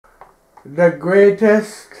the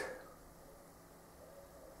greatest.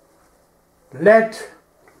 Let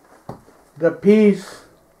the peace,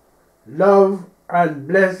 love, and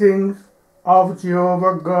blessings of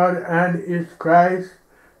Jehovah God and His Christ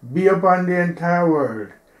be upon the entire world.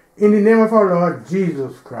 In the name of our Lord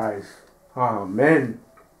Jesus Christ. Amen.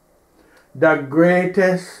 The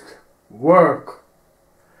greatest work.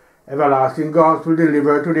 Everlasting gospel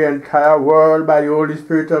delivered to the entire world by the Holy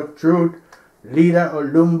Spirit of truth. Leader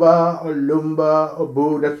OLUMBA,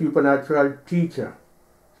 Obu, the supernatural teacher.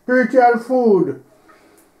 Spiritual food.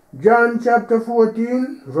 John chapter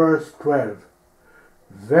 14, verse 12.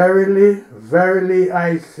 Verily, verily,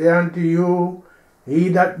 I say unto you, he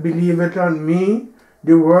that believeth on me,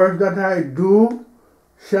 the works that I do,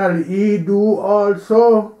 shall he do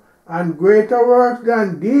also, and greater works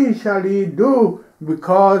than these shall he do,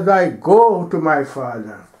 because I go to my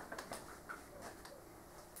Father.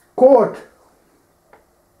 Quote,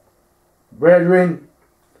 brethren,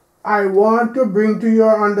 I want to bring to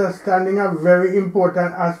your understanding a very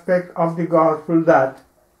important aspect of the gospel that,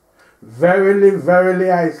 verily, verily,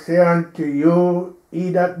 I say unto you,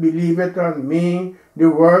 he that believeth on me, the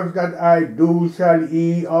works that I do shall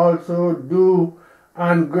he also do,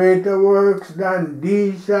 and greater works than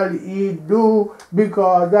these shall he do,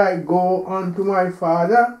 because I go unto my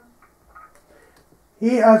Father.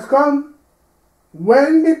 He has come.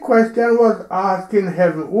 When the question was asked in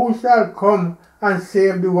heaven, who shall come and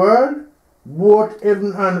save the world? Both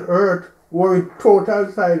heaven and earth were in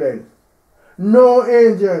total silence. No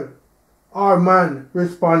angel or man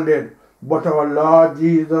responded, but our Lord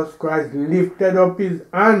Jesus Christ lifted up his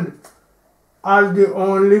hand as the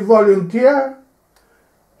only volunteer.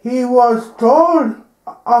 He was told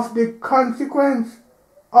of the consequence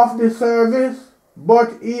of the service,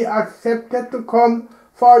 but he accepted to come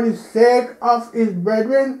for the sake of his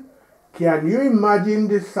brethren. Can you imagine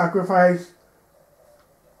the sacrifice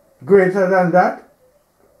greater than that?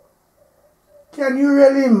 Can you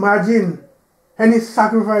really imagine any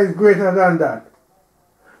sacrifice greater than that?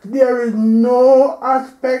 There is no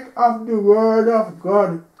aspect of the Word of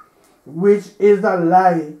God which is a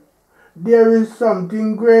lie. There is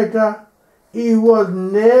something greater. He was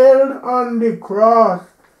nailed on the cross.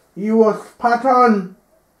 He was spat on,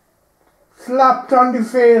 slapped on the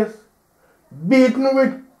face, beaten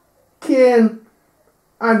with cane,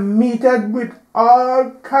 and meted with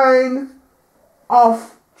all kinds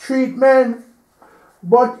of treatments.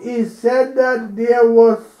 But he said that there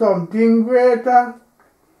was something greater.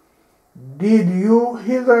 Did you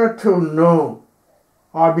hitherto know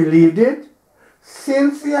or believed it?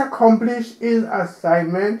 Since he accomplished his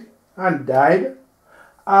assignment and died,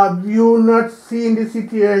 have you not seen the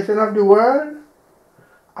situation of the world?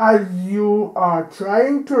 As you are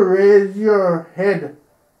trying to raise your head,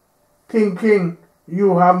 thinking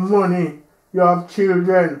you have money, you have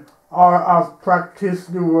children, or have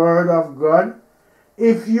practiced the word of God,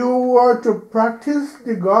 if you were to practice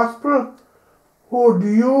the gospel, would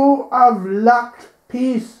you have lacked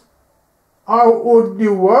peace? Or would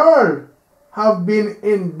the world have been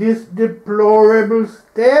in this deplorable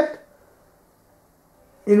state?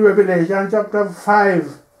 In Revelation chapter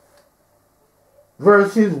 5,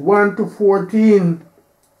 verses 1 to 14,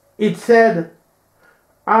 it said,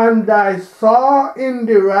 and I saw in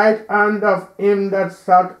the right hand of him that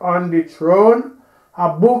sat on the throne a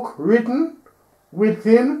book written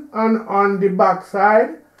within and on the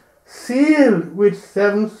backside, sealed with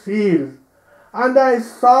 7 seals. And I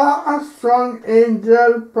saw a strong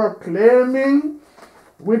angel proclaiming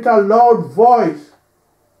with a loud voice,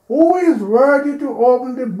 who is worthy to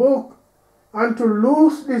open the book and to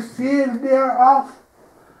loose the seals thereof?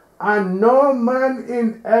 And no man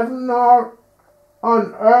in heaven nor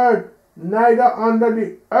on earth, neither under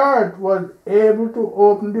the earth, was able to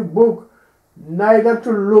open the book, neither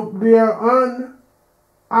to look thereon.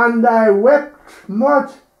 And I wept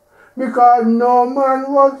much, because no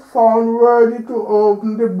man was found worthy to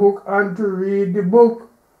open the book and to read the book,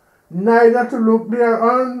 neither to look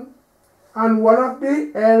thereon. And one of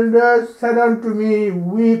the elders said unto me,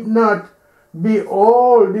 weep not.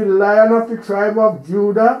 Behold, the Lion of the tribe of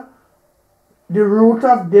Judah, the root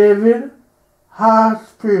of David,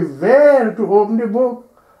 has prevailed to open the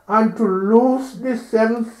book and to loose the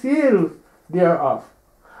 7 seals thereof.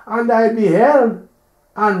 And I beheld,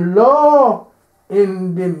 and lo,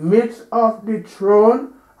 in the midst of the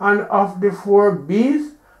throne and of the 4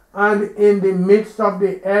 beasts, and in the midst of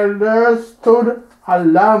the elders stood a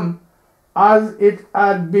lamb, as it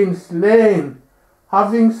had been slain,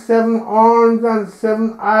 having 7 horns and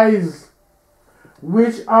 7 eyes,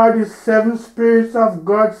 which are the 7 spirits of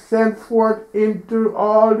God sent forth into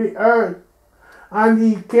all the earth. And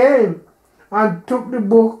he came and took the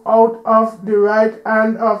book out of the right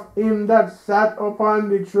hand of him that sat upon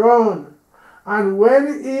the throne. And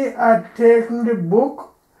when he had taken the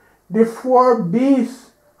book, the 4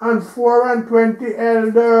 beasts and 24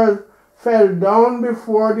 elders fell down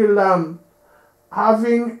before the Lamb,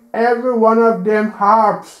 having every one of them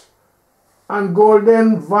harps and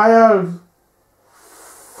golden vials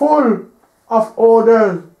full of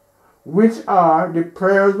odors, which are the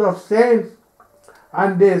prayers of saints.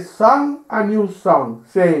 And they sang a new song,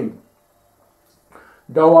 saying,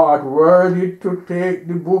 Thou art worthy to take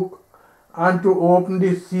the book and to open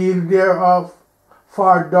the seal thereof,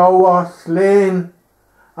 for thou wast slain,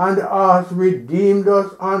 and hast redeemed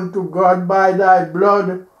us unto God by thy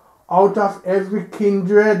blood, out of every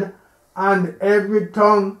kindred, and every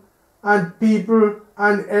tongue, and people,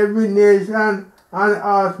 and every nation, and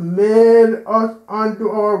hast made us unto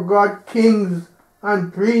our God kings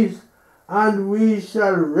and priests, and we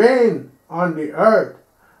shall reign on the earth.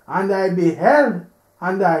 And I beheld,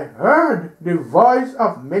 and I heard the voice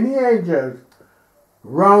of many angels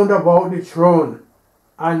round about the throne,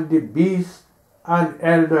 and the beasts and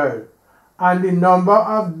elders, and the number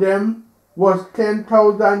of them was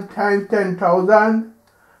 10,000 times 10,000,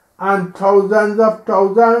 and thousands of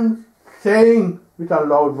thousands, saying with a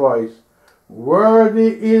loud voice, Worthy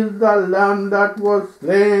is the Lamb that was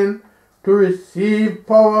slain to receive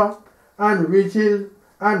power and riches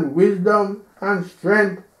and wisdom and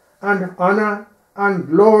strength and honor and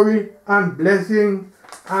glory and blessing.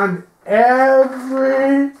 And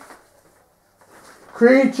every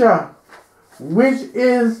creature which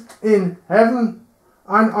is in heaven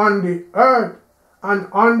and on the earth and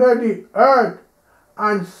under the earth,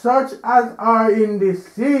 and such as are in the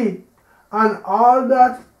sea, and all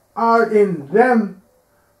that are in them,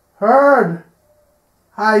 heard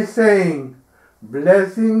I saying,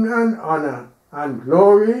 Blessing and honor and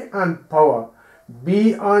glory and power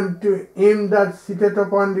be unto him that sitteth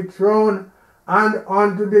upon the throne, and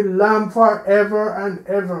unto the Lamb forever and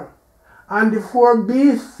ever. And the 4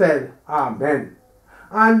 beasts said, Amen.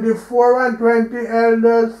 And the 24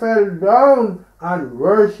 elders fell down and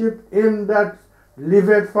worshipped him that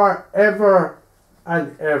liveth forever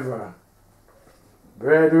and ever.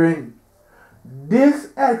 Brethren, this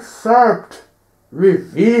excerpt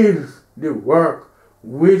reveals the work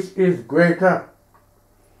which is greater.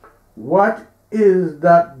 What is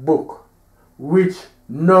that book which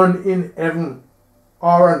none in heaven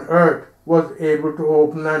or on earth was able to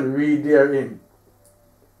open and read therein?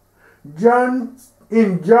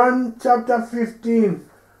 In John chapter 15,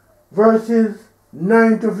 verses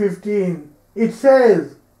 9 to 15, it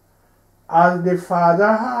says, As the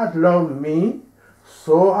Father hath loved me,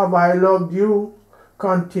 so have I loved you.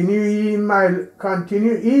 Continue ye in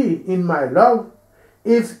my love.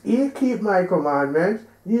 If ye keep my commandments,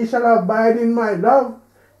 ye shall abide in my love,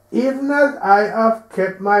 even as I have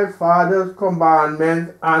kept my Father's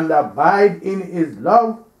commandments and abide in his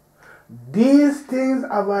love. These things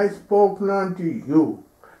have I spoken unto you,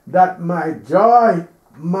 that my joy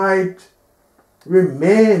might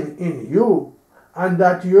remain in you, and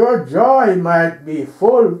that your joy might be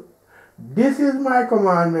full. This is my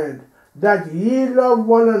commandment, that ye love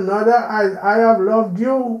one another as I have loved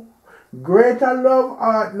you. Greater love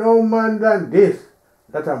hath no man than this,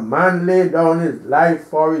 that a man lay down his life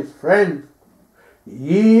for his friends.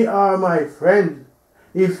 Ye are my friends,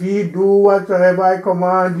 if ye do whatsoever I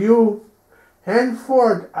command you.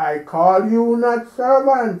 Henceforth I call you not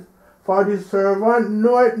servants, for the servant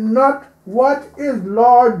knoweth not what his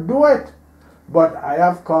Lord doeth, but I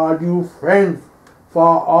have called you friends.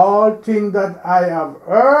 For all things that I have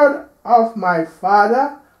heard of my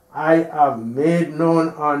Father, I have made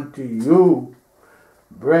known unto you.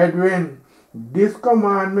 Brethren, this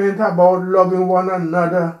commandment about loving one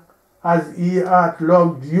another as he hath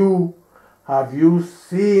loved you, have you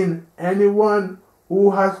seen anyone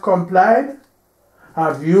who has complied?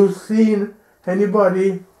 Have you seen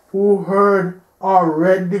anybody who heard or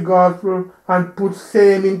read the gospel and put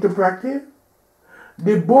same into practice?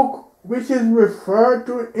 The book which is referred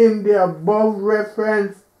to in the above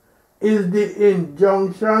reference is the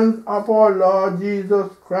injunctions of our Lord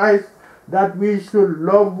Jesus Christ, that we should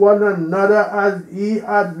love one another as he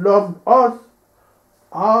had loved us.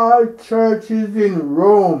 All churches in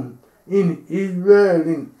Rome, in Israel,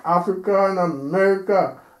 in Africa and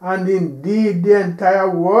America, and indeed the entire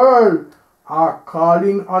world are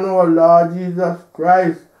calling on our Lord Jesus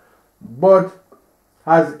Christ. But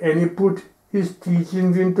has any put his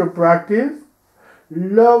teachings into practice?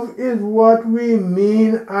 Love is what we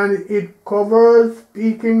mean, and it covers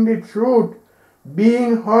speaking the truth,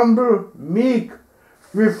 being humble, meek,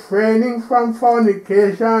 refraining from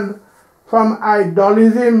fornication, from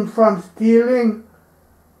idolism, from stealing,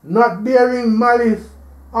 not bearing malice,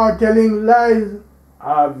 or telling lies.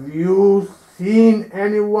 Have you seen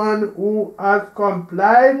anyone who has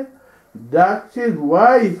complied? That is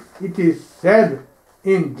why it is said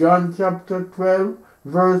in John chapter 12,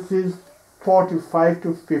 verses 45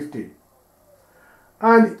 to 50.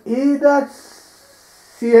 And he that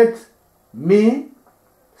seeth me,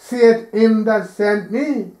 seeth him that sent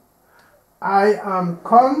me. I am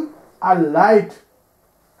come a light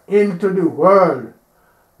into the world,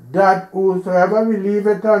 that whosoever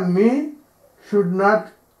believeth on me should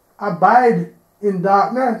not abide in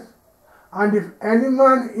darkness. And if any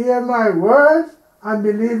man hear my words and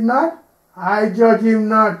believe not, I judge him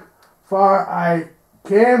not. For I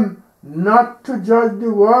came not to judge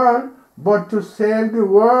the world, but to save the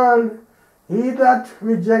world. He that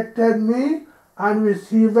rejected me and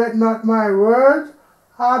receiveth not my words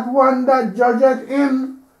hath one that judgeth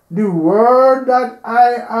him. The word that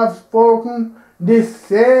I have spoken, the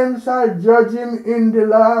same shall judge him in the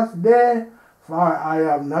last day. For I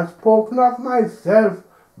have not spoken of myself,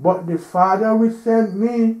 but the Father which sent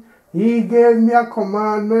me. He gave me a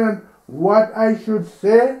commandment, what I should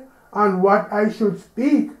say and what I should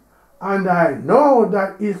speak. And I know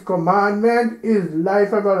that his commandment is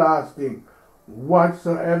life everlasting.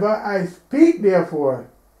 Whatsoever I speak, therefore,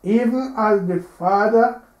 even as the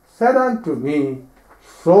Father said unto me,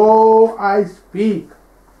 so I speak.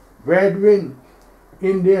 Brethren,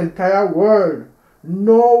 in the entire world,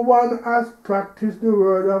 no one has practiced the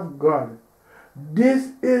word of God.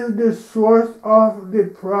 This is the source of the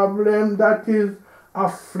problem that is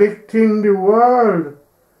afflicting the world.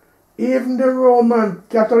 Even the Roman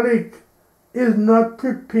Catholic is not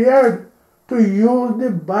prepared to use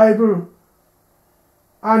the Bible,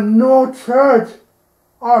 and no church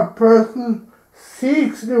or person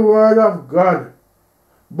seeks the word of God.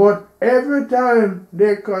 But every time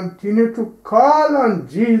they continue to call on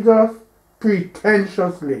Jesus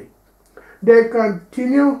pretentiously, they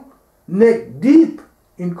continue neck deep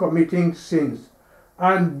in committing sins.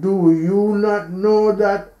 And do you not know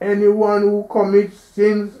that anyone who commits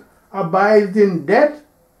sins abides in death?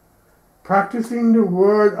 Practicing the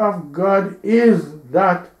word of God is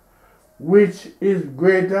that which is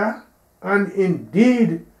greater, and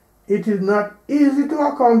indeed it is not easy to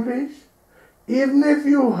accomplish. Even if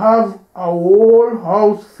you have a whole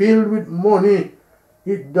house filled with money,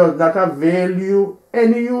 it does not avail you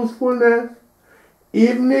any usefulness.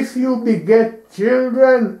 Even if you beget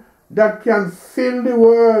children that can fill the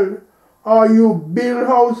world, or you build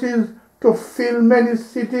houses to fill many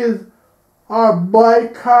cities, or buy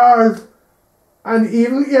cars and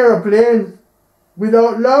even aeroplanes,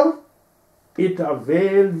 without love, it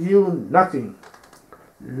avails you nothing.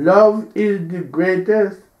 Love is the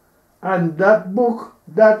greatest, and that book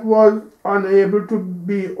that was unable to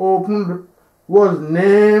be opened was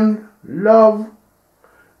named Love.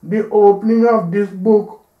 The opening of this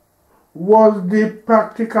book was the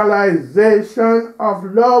practicalization of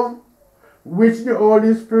love, which the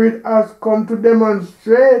Holy Spirit has come to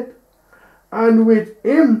demonstrate, and with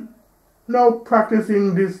him now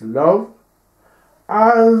practicing this love,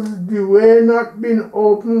 has the way not been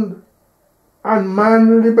opened and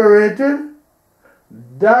man liberated.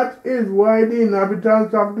 That is why the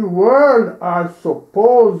inhabitants of the world are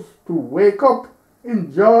supposed to wake up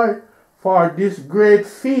in joy for this great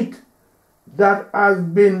feat that has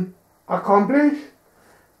been accomplished.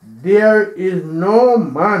 There is no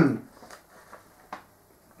man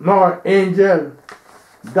nor angel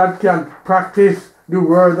that can practice the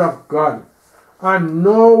word of God, and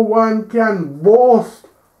no one can boast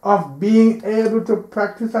of being able to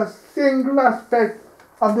practice a single aspect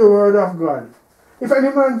of the word of God. If any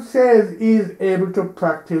man says he is able to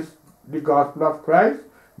practice the gospel of Christ,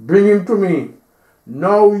 bring him to me.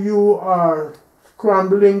 Now you are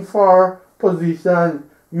scrambling for position.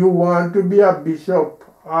 You want to be a bishop,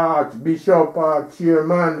 archbishop, or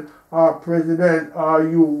chairman, or president, or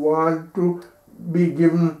you want to be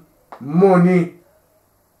given money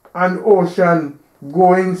and ocean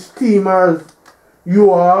going steamers.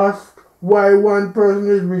 You ask why one person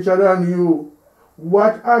is richer than you.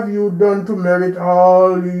 What have you done to merit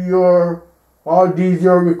all these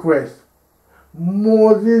your requests?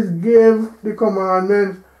 Moses gave the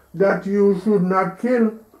commandment that you should not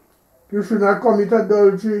kill, you should not commit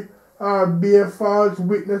adultery, or bear false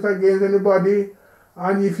witness against anybody,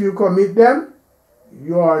 and if you commit them,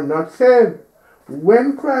 you are not saved.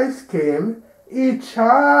 When Christ came, he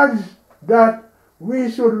charged that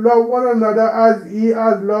we should love one another as he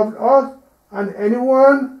has loved us, and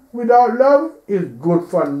anyone without love is good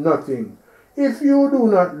for nothing. If you do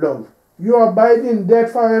not love, you abide in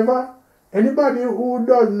death forever. Anybody who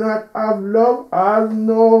does not have love has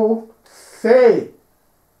no say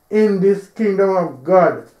in this kingdom of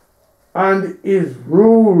God and is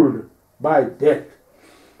ruled by death.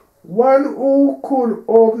 One who could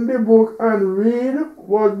open the book and read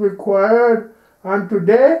was required, and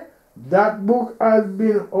today that book has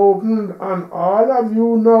been opened and all of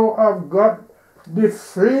you now have got the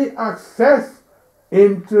free access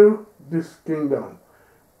into this kingdom.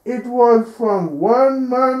 It was from one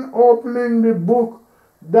man opening the book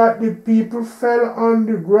that the people fell on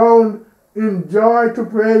the ground in joy to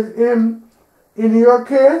praise him. In your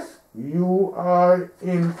case, you are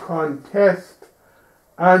in contest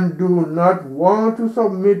and do not want to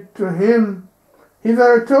submit to him.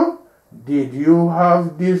 Hitherto, did you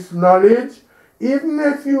have this knowledge? Even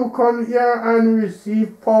if you come here and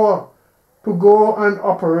receive power to go and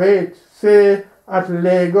operate, say at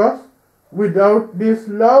Lagos, without this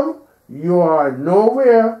love, you are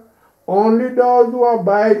nowhere. Only those who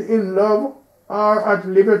abide in love are at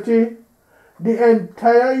liberty. The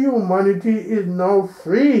entire humanity is now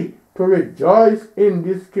free to rejoice in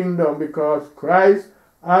this kingdom because Christ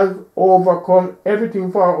has overcome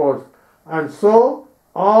everything for us. And so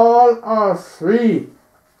all are free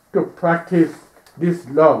to practice this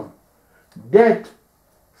love. Death,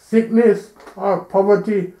 sickness, or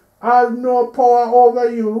poverty has no power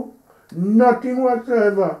over you, nothing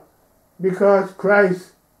whatsoever, because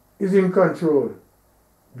Christ is in control.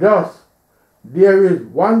 Thus, there is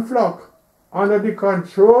one flock under the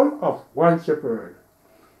control of one shepherd.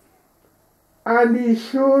 And he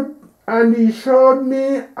showed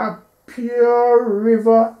me a pure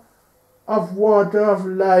river of water of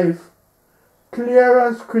life, clear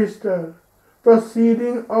as crystal,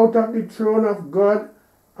 proceeding out of the throne of God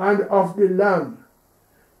and of the Lamb.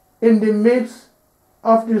 In the midst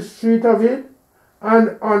of the street of it,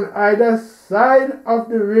 and on either side of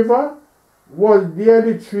the river, was there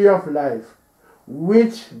the tree of life,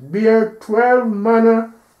 which bare 12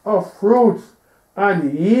 manner of fruits,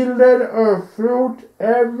 and yielded her fruit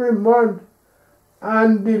every month.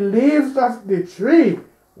 And the leaves of the tree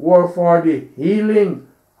were for the healing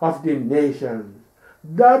of the nations.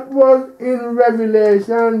 That was in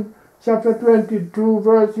Revelation chapter 22,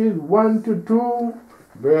 verses 1 to 2.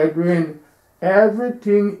 Brethren,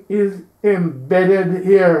 everything is embedded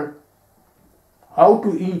here. How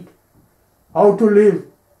to eat, how to live,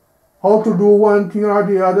 how to do one thing or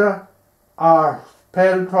the other are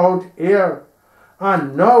spelled out here.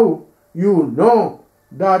 And now you know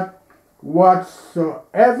that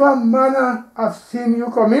whatsoever manner of sin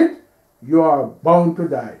you commit, you are bound to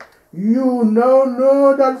die. You now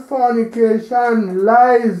know that fornication,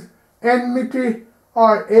 lies, enmity,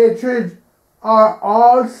 or hatred are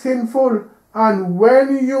all sinful, and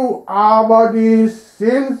when you harbor these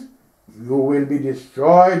sins, you will be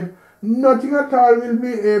destroyed. Nothing at all will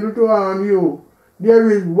be able to harm you.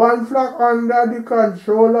 There is one flock under the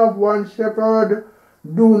control of one shepherd.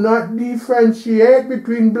 Do not differentiate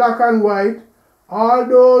between black and white. All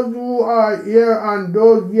those who are here and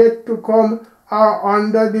those yet to come are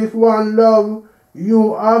under this one love.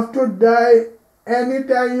 You have to die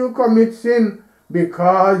anytime you commit sin,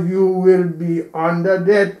 because you will be under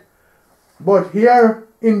death. But here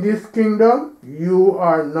in this kingdom, you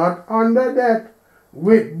are not under death.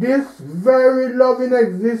 With this very loving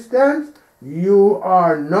existence, you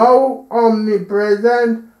are now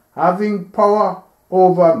omnipresent, having power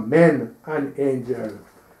over men and angels.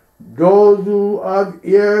 Those who have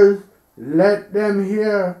ears, let them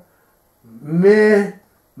hear. May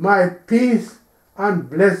my peace and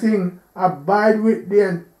blessing abide with the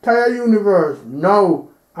entire universe now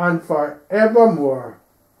and forevermore.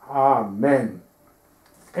 Amen.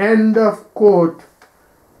 End of quote.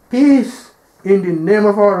 Peace in the name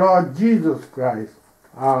of our Lord Jesus Christ.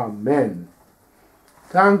 Amen.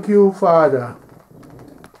 Thank you, Father.